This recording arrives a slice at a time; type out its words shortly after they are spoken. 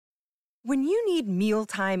When you need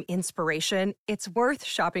mealtime inspiration, it's worth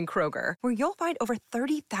shopping Kroger, where you'll find over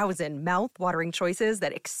 30,000 mouth-watering choices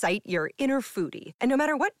that excite your inner foodie. And no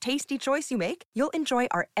matter what tasty choice you make, you'll enjoy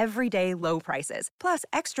our everyday low prices, plus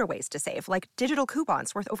extra ways to save, like digital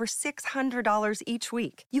coupons worth over $600 each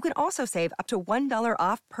week. You can also save up to $1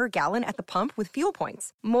 off per gallon at the pump with fuel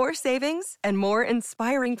points. More savings and more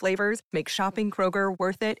inspiring flavors make shopping Kroger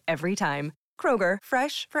worth it every time. Kroger,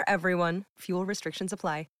 fresh for everyone. Fuel restrictions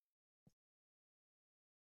apply.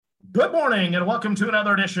 Good morning and welcome to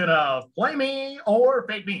another edition of Play Me or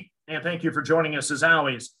Fade Me. And thank you for joining us as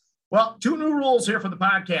always. Well, two new rules here for the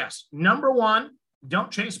podcast. Number one,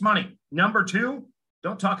 don't chase money. Number two,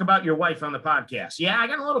 don't talk about your wife on the podcast. Yeah, I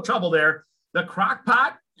got a little trouble there. The crock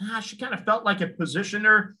pot, she kind of felt like it positioned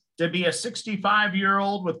her to be a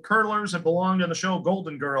 65-year-old with curlers that belonged on the show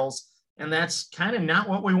Golden Girls. And that's kind of not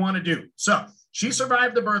what we want to do. So she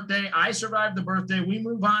survived the birthday. I survived the birthday. We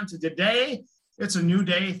move on to today. It's a new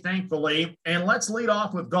day, thankfully. And let's lead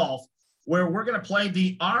off with golf, where we're going to play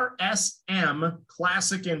the RSM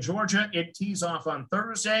Classic in Georgia. It tees off on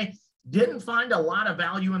Thursday. Didn't find a lot of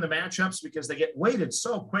value in the matchups because they get weighted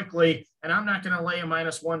so quickly, and I'm not going to lay a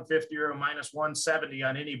minus 150 or a minus 170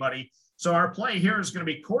 on anybody. So our play here is going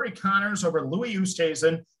to be Corey Connors over Louis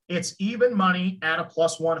Oosthuizen. It's even money at a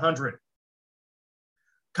plus 100.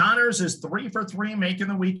 Connors is 3 for 3 making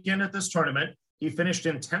the weekend at this tournament. He finished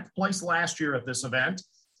in 10th place last year at this event.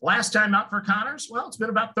 Last time out for Connors, well, it's been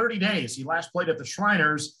about 30 days. He last played at the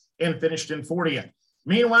Shriners and finished in 40th.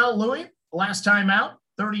 Meanwhile, Louis, last time out,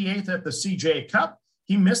 38th at the CJ Cup.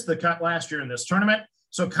 He missed the cut last year in this tournament.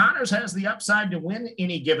 So Connors has the upside to win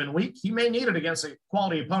any given week. He may need it against a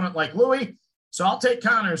quality opponent like Louis. So I'll take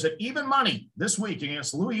Connors at even money this week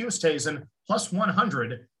against Louis Oosthuizen plus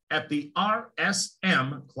 100 at the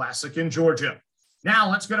RSM Classic in Georgia.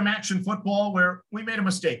 Now let's go to MACtion football, where we made a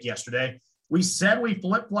mistake yesterday. We said we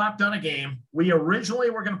flip-flopped on a game. We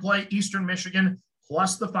originally were going to play Eastern Michigan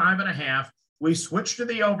plus the 5.5. We switched to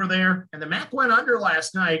the over there, and the MAC went under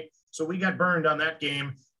last night, so we got burned on that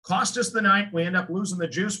game. Cost us the night. We end up losing the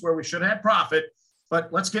juice where we should have had profit.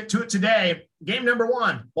 But let's get to it today. Game number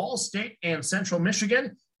one, Ball State and Central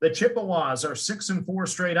Michigan. The Chippewas are 6-4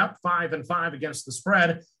 straight up, 5-5 against the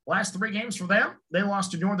spread. Last three games for them, they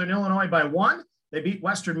lost to Northern Illinois by 1. They beat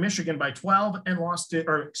Western Michigan by 12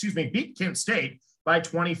 and beat Kent State by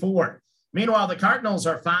 24. Meanwhile, the Cardinals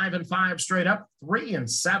are 5-5 straight up,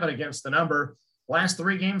 3-7 against the number. Last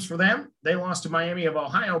three games for them, they lost to Miami of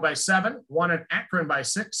Ohio by 7, won at Akron by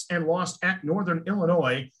 6, and lost at Northern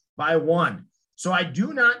Illinois by 1. So I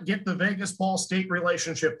do not get the Vegas-Ball State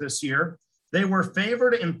relationship this year. They were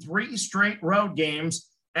favored in 3 straight road games,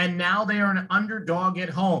 and now they are an underdog at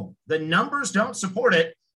home. The numbers don't support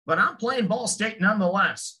it, but I'm playing Ball State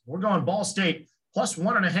nonetheless. We're going Ball State plus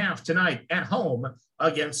 1.5 tonight at home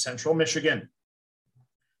against Central Michigan.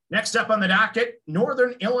 Next up on the docket,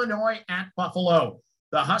 Northern Illinois at Buffalo.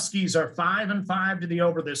 The Huskies are 5-5 to the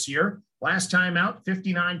over this year. Last time out,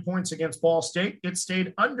 59 points against Ball State. It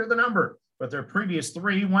stayed under the number, but their previous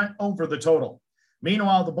 3 went over the total.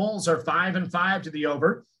 Meanwhile, the Bulls are 5-5 to the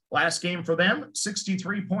over. Last game for them,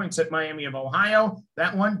 63 points at Miami of Ohio.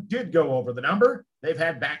 That one did go over the number. They've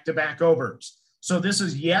had back-to-back overs. So this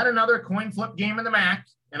is yet another coin flip game in the MAC,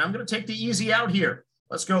 and I'm going to take the easy out here.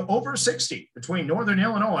 Let's go over 60 between Northern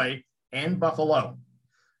Illinois and Buffalo.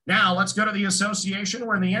 Now let's go to the association,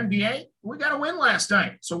 where in the NBA, we got a win last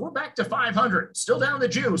night. So we're back to 500. Still down the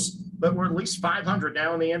juice, but we're at least 500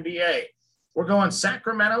 now in the NBA. We're going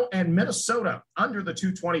Sacramento and Minnesota under the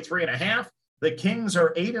 223.5. The Kings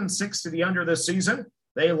are 8-6 to the under this season.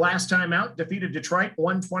 They last time out defeated Detroit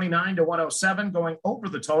 129-107, going over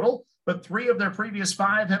the total, but 3 of their previous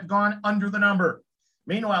 5 have gone under the number.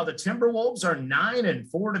 Meanwhile, the Timberwolves are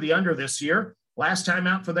 9-4 to the under this year. Last time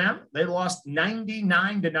out for them, they lost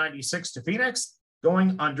 99-96 to Phoenix,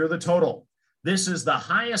 going under the total. This is the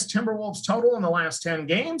highest Timberwolves total in the last 10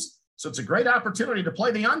 games, so it's a great opportunity to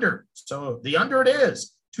play the under. So the under it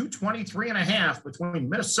is, 223.5 between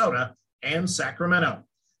Minnesota and Sacramento.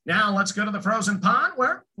 Now let's go to the frozen pond,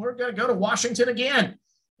 where we're going to go to Washington again.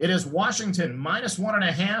 It is Washington minus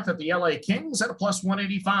 1.5 at the LA Kings at a plus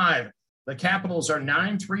 185. The Capitals are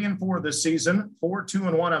 9-3-4 this season,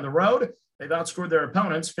 4-2-1 on the road. They've outscored their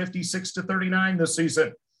opponents 56-39 this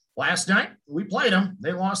season. Last night, we played them.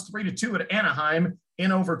 They lost 3-2 at Anaheim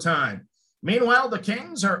in overtime. Meanwhile, the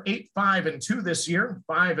Kings are 8-5-2 this year,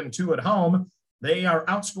 5-2 at home. They are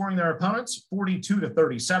outscoring their opponents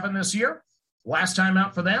 42-37 this year. Last time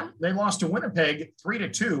out for them, they lost to Winnipeg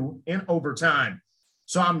 3-2 in overtime.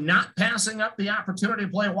 So I'm not passing up the opportunity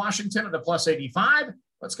to play Washington at a plus 85.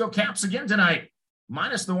 Let's go Caps again tonight.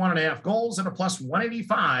 minus the 1.5 goals at a plus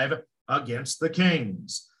 185 against the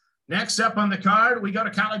Kings. Next up on the card, we go to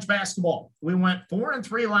college basketball. We went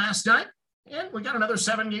 4-3 last night, and we got another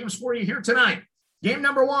 7 games for you here tonight. Game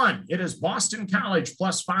number 1, it is Boston College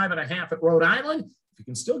plus 5.5 at Rhode Island. If you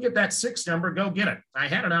can still get that 6 number, go get it. I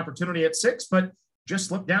had an opportunity at 6, but just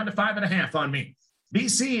slipped down to 5.5 on me.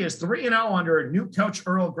 BC is 3-0 under new coach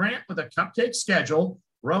Earl Grant with a cupcake schedule.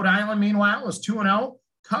 Rhode Island, meanwhile, is 2-0,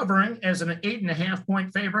 covering as an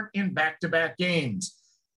 8.5-point favorite in back-to-back games.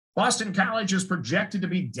 Boston College is projected to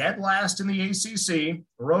be dead last in the ACC.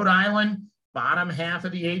 Rhode Island, bottom half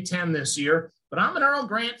of the A-10 this year. But I'm an Earl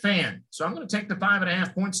Grant fan, so I'm going to take the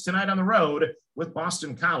 5.5 points tonight on the road with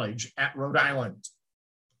Boston College at Rhode Island.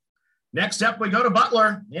 Next up, we go to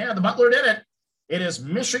Butler. Yeah, the Butler did it. It is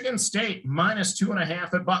Michigan State minus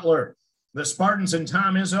 2.5 at Butler. The Spartans and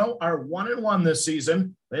Tom Izzo are 1-1 this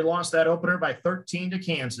season. They lost that opener by 13 to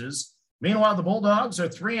Kansas. Meanwhile, the Bulldogs are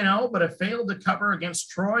 3-0, but have failed to cover against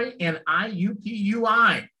Troy and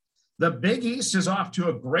IUPUI. The Big East is off to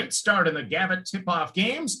a great start in the Gavitt tip-off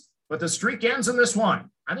games, but the streak ends in this one.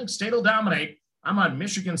 I think State will dominate. I'm on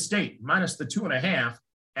Michigan State minus the 2.5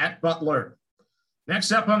 at Butler.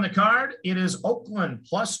 Next up on the card, it is Oakland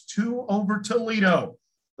plus 2 over Toledo.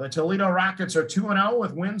 The Toledo Rockets are 2-0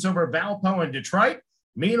 with wins over Valpo and Detroit.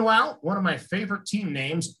 Meanwhile, one of my favorite team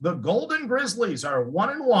names, the Golden Grizzlies, are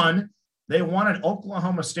 1-1. They won at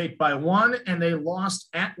Oklahoma State by 1, and they lost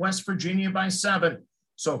at West Virginia by 7.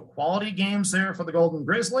 So quality games there for the Golden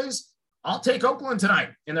Grizzlies. I'll take Oakland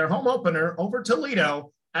tonight in their home opener over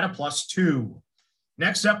Toledo at a plus 2.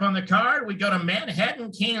 Next up on the card, we go to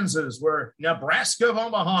Manhattan, Kansas, where Nebraska of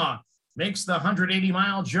Omaha makes the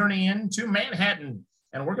 180-mile journey into Manhattan.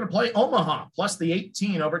 And we're going to play Omaha plus the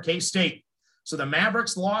 18 over K-State. So the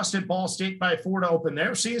Mavericks lost at Ball State by 4 to open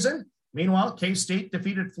their season. Meanwhile, K-State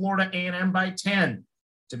defeated Florida A&M by 10.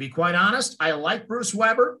 To be quite honest, I like Bruce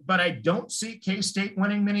Weber, but I don't see K-State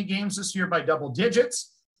winning many games this year by double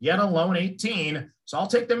digits, yet alone 18. So I'll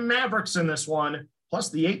take the Mavericks in this one, plus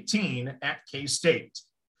the 18 at K-State.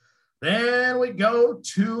 Then we go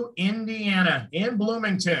to Indiana in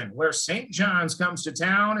Bloomington, where St. John's comes to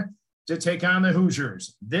town to take on the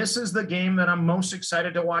Hoosiers. This is the game that I'm most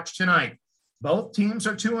excited to watch tonight. Both teams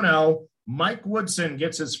are 2-0. Mike Woodson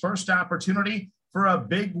gets his first opportunity for a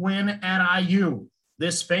big win at IU.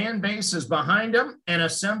 This fan base is behind him, and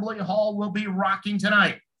Assembly Hall will be rocking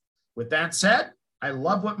tonight. With that said, I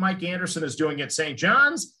love what Mike Anderson is doing at St.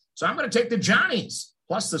 John's, so I'm going to take the Johnnies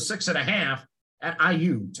plus the 6.5 at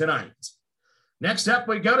IU tonight. Next up,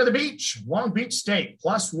 we go to the beach. Long Beach State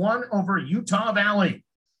plus 1 over Utah Valley.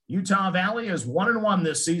 Utah Valley is 1-1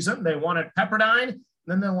 this season. They won at Pepperdine,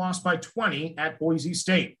 then they lost by 20 at Boise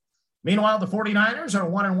State. Meanwhile, the 49ers are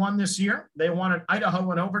 1-1 this year. They won at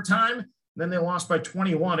Idaho in overtime, then they lost by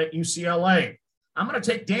 21 at UCLA. I'm going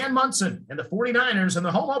to take Dan Munson and the 49ers in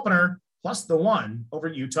the home opener, plus the 1 over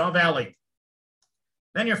Utah Valley.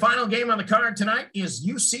 Then your final game on the card tonight is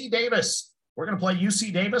UC Davis. We're going to play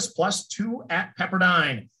UC Davis plus 2 at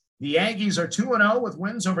Pepperdine. The Aggies are 2-0 with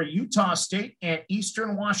wins over Utah State and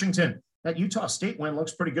Eastern Washington. That Utah State win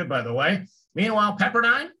looks pretty good, by the way. Meanwhile,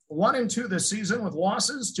 Pepperdine, 1-2 this season with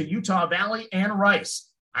losses to Utah Valley and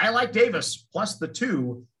Rice. I like Davis plus the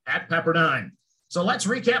 2 at Pepperdine. So let's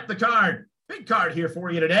recap the card. Big card here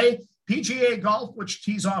for you today. PGA Golf, which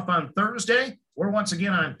tees off on Thursday. We're once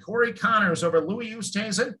again on Corey Connors over Louis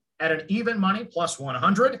Oosthuizen at an even money plus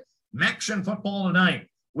 100. MACtion football tonight.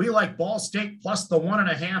 We like Ball State plus the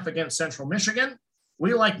 1.5 against Central Michigan.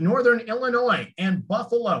 We like Northern Illinois and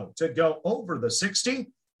Buffalo to go over the 60.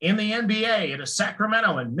 In the NBA, it is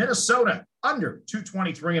Sacramento and Minnesota under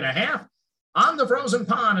 223.5. On the frozen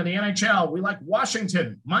pond in the NHL, we like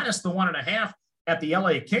Washington minus the 1.5 at the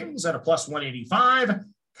LA Kings at a plus 185.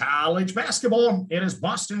 College basketball, it is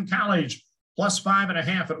Boston College plus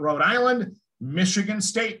 5.5 at Rhode Island. Michigan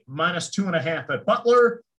State minus 2.5 at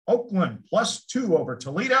Butler. Oakland plus 2 over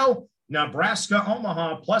Toledo. Nebraska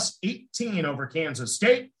Omaha plus 18 over Kansas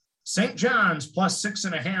State. St. John's plus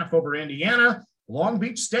 6.5 over Indiana. Long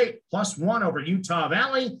Beach State plus 1 over Utah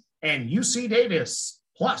Valley. And UC Davis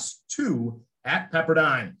plus 2 at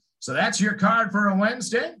Pepperdine. So that's your card for a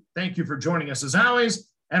Wednesday. Thank you for joining us as always.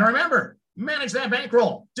 And remember, manage that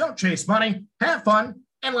bankroll. Don't chase money. Have fun.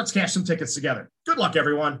 And let's cash some tickets together. Good luck,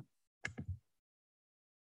 everyone.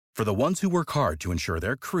 For the ones who work hard to ensure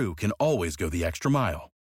their crew can always go the extra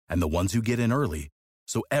mile, and the ones who get in early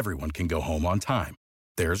so everyone can go home on time,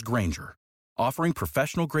 there's Grainger, offering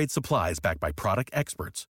professional-grade supplies backed by product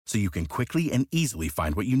experts so you can quickly and easily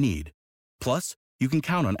find what you need. Plus, you can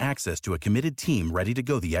count on access to a committed team ready to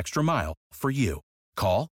go the extra mile for you.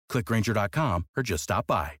 Call, Click Grainger.com or just stop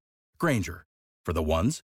by. Grainger, for the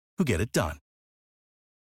ones who get it done.